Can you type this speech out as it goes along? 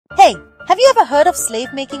Have you ever heard of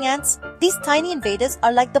slave-making ants? These tiny invaders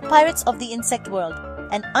are like the pirates of the insect world,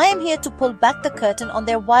 and I am here to pull back the curtain on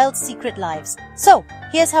their wild secret lives. So,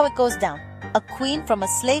 here's how it goes down. A queen from a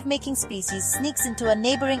slave-making species sneaks into a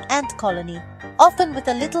neighboring ant colony, often with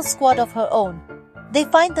a little squad of her own. They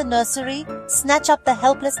find the nursery, snatch up the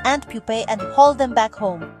helpless ant pupae and haul them back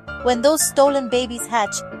home. When those stolen babies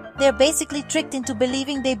hatch, they're basically tricked into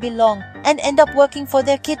believing they belong and end up working for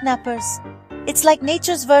their kidnappers. It's like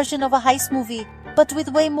nature's version of a heist movie, but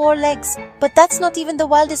with way more legs. But that's not even the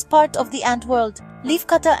wildest part of the ant world.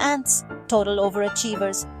 Leafcutter ants, total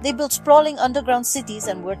overachievers. They build sprawling underground cities,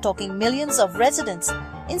 and we're talking millions of residents.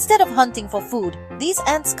 Instead of hunting for food, these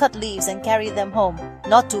ants cut leaves and carry them home,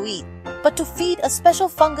 not to eat, but to feed a special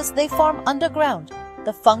fungus they farm underground.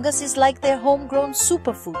 The fungus is like their homegrown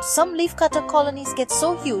superfood. Some leafcutter colonies get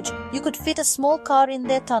so huge you could fit a small car in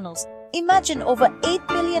their tunnels. Imagine over 8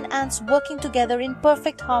 million ants working together in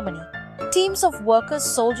perfect harmony. Teams of workers,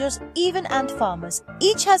 soldiers, even ant farmers.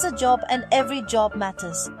 Each has a job and every job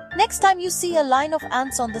matters. Next time you see a line of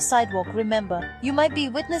ants on the sidewalk, remember, you might be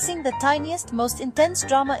witnessing the tiniest, most intense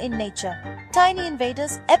drama in nature. Tiny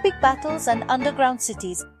invaders, epic battles, and underground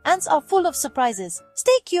cities. Ants are full of surprises.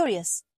 Stay curious.